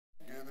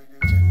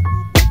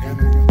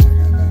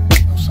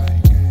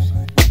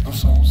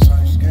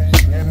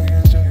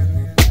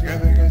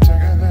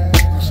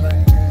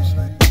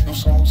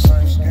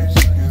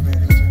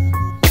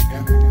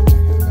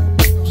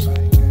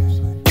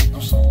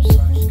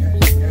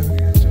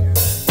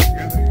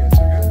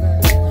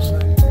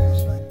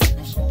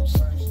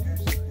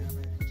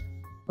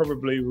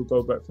probably will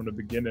go back from the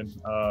beginning,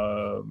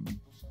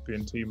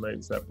 being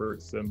teammates at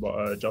Brixton,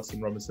 but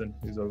Justin Robinson,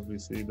 who's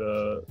obviously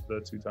the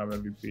two-time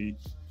MVP,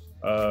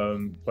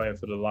 playing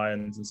for the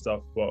Lions and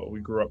stuff, but we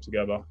grew up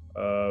together,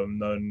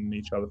 known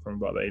each other from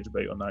about the age of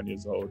 8 or 9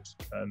 years old,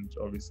 and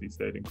obviously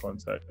stayed in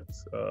contact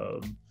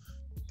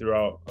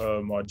throughout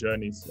our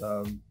journeys.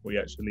 We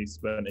actually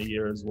spent a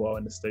year as well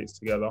in the States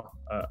together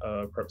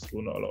at prep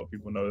school. Not a lot of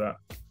people know that.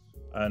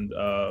 And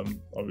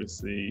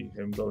obviously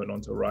him going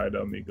on to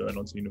Rider, me going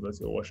on to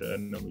University of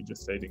Washington, and we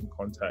just stayed in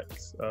contact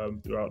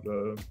throughout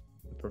the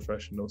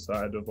professional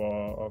side of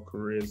our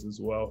careers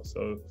as well.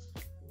 So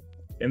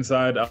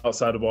inside,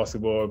 outside of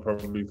basketball,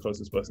 probably the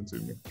closest person to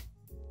me.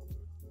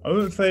 I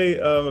wouldn't say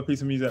a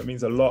piece of music that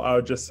means a lot. I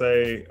would just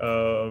say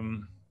a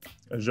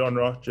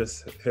genre,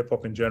 just hip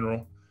hop in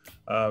general.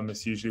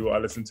 It's usually what I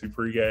listen to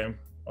pre-game.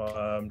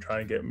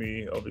 Trying to get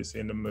me obviously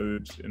in the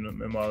mood, in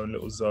my own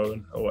little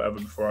zone or whatever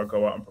before I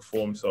go out and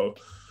perform. So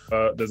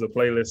there's a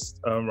playlist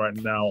right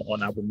now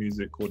on Apple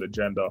Music called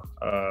Agenda,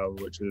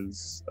 which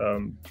is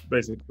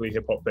basically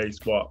hip hop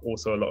based, but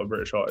also a lot of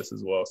British artists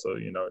as well. So,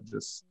 you know,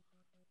 just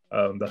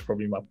that's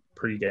probably my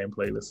pre-game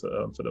playlist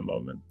for the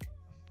moment.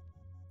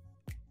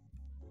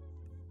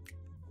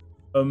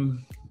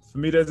 For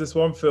me, there's this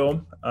one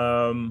film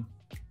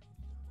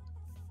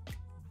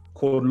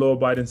called Law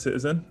Abiding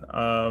Citizen.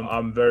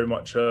 I'm very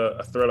much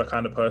a thriller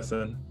kind of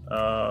person,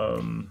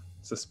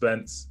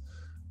 suspense.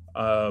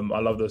 I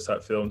love those type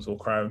of films or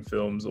crime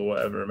films or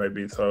whatever it may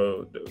be.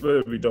 So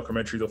whether it be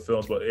documentaries or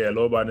films, but yeah,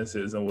 Law Abiding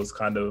Citizen was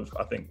kind of,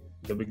 I think,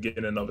 the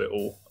beginning of it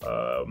all.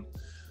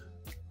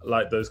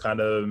 Like those kind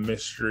of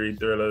mystery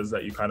thrillers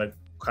that you kind of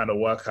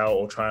work out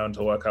or trying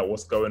to work out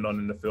what's going on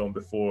in the film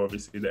before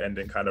obviously the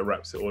ending kind of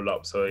wraps it all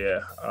up. So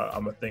yeah,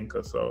 I'm a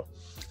thinker, so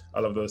I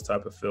love those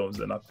type of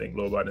films, and I think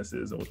Law Abiding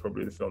Citizen was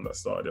probably the film that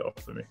started it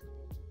off for me.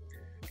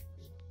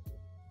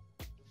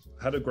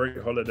 I had a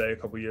great holiday a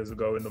couple of years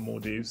ago in the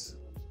Maldives.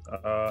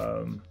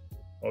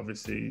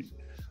 Obviously,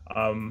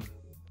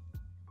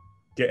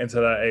 getting to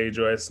that age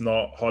where it's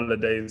not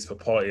holidays for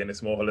partying,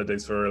 it's more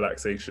holidays for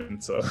relaxation.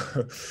 So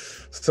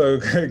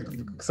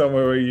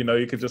somewhere where, you know,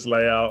 you could just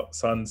lay out,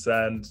 sun,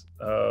 sand,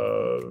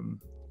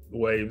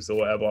 waves or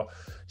whatever,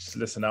 just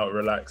listen out,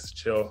 relax,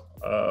 chill.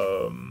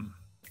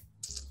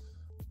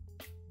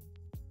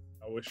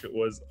 I wish it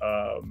was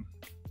a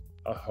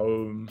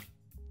home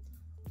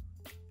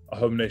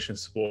nation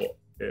sport.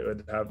 It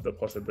would have the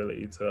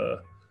possibility to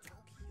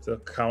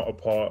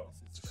counterpart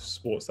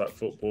sports like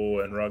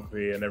football and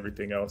rugby and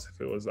everything else.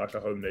 If it was like a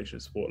home nation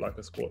sport, like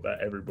a sport that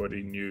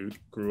everybody knew,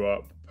 grew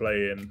up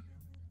playing,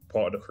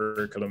 part of the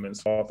curriculum and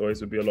pathways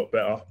would be a lot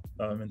better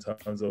in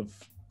terms of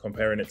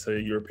comparing it to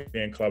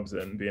European clubs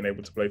and being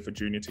able to play for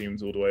junior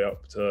teams all the way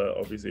up to,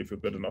 obviously, if you're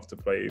good enough to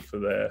play for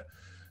their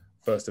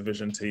first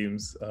division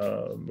teams,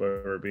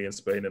 whether it be in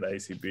Spain in the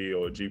ACB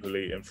or Jeep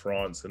Elite in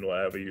France and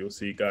whatever. You'll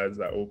see guys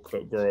that will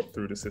grow up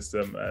through the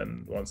system,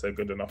 and once they're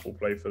good enough will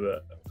play for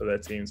their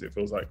teams. It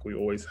feels like we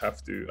always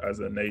have to, as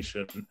a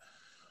nation,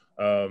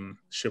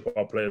 ship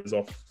our players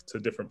off to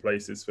different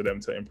places for them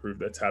to improve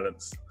their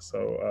talents.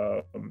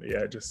 So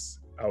yeah,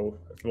 just the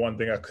one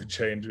thing I could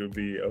change would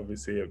be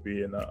obviously it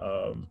being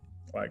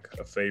like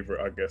a favorite,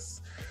 I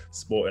guess,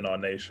 sport in our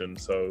nation,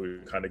 so we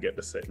kind of get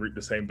reap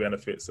the same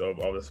benefits of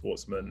other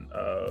sportsmen,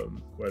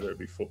 whether it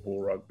be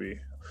football, rugby,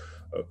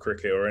 or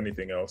cricket, or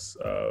anything else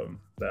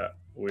that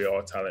we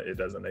are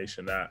talented as a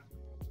nation at.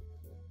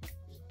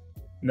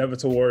 Never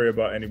to worry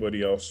about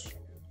anybody else.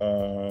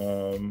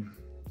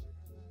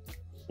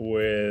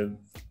 With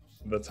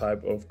the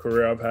type of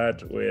career I've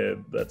had,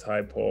 with the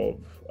type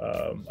of,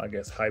 I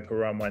guess, hype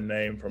around my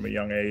name from a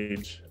young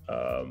age.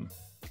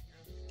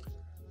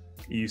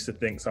 I used to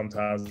think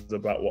sometimes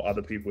about what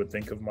other people would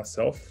think of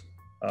myself,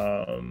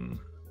 and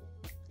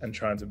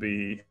trying to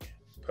be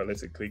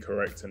politically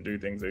correct and do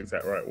things the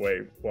exact right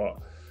way. But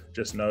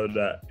just know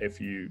that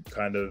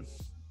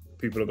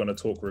people are going to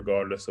talk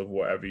regardless of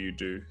whatever you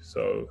do.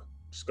 So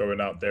just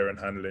going out there and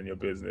handling your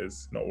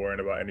business, not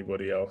worrying about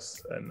anybody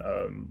else, and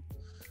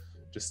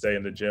just stay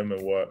in the gym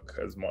and work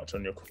as much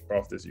on your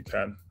craft as you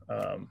can.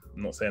 I'm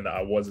not saying that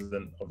I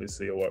wasn't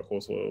obviously a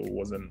workhorse or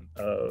wasn't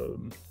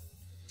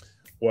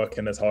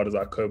working as hard as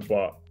I could,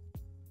 but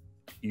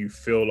you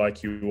feel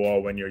like you are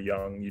when you're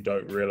young. You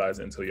don't realize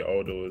it until you're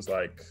older. It's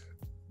like,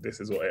 this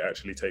is what it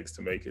actually takes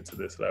to make it to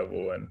this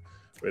level, and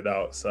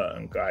without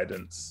certain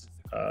guidance,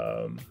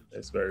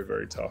 it's very,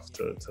 very tough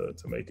to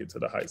make it to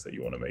the heights that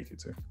you want to make it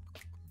to.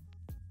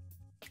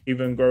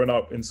 Even growing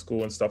up in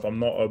school and stuff, I'm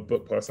not a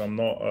book person.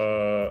 I'm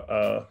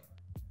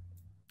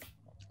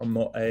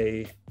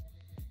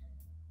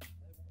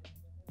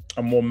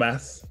more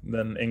maths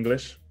than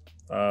English.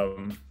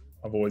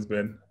 I've always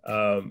been,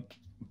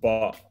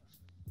 but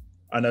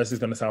I know this is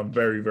going to sound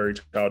very, very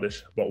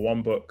childish, but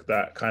one book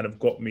that kind of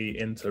got me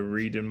into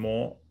reading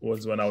more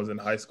was when I was in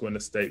high school in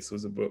the States,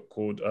 was a book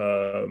called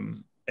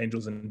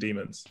Angels and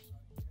Demons.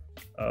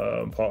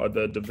 part of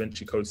the Da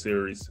Vinci Code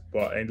series.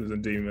 But Angels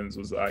and Demons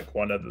was like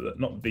one of the,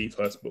 not the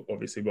first book,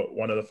 obviously, but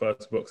one of the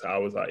first books that I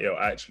was like, yo,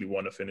 I actually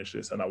want to finish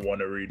this and I want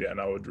to read it, and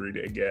I would read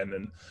it again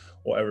and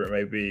whatever it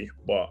may be.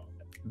 But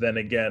then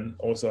again,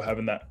 also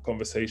having that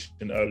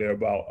conversation earlier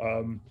about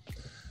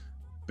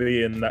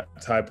being that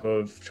type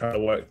of trying to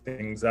work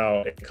things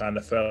out, it kind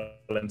of fell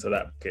into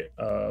that bucket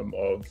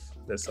of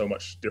there's so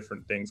much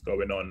different things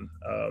going on,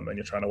 and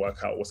you're trying to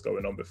work out what's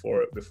going on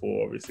before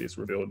obviously it's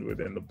revealed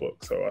within the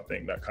book. So I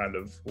think that kind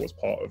of was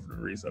part of the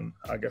reason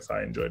I guess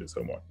I enjoyed it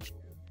so much.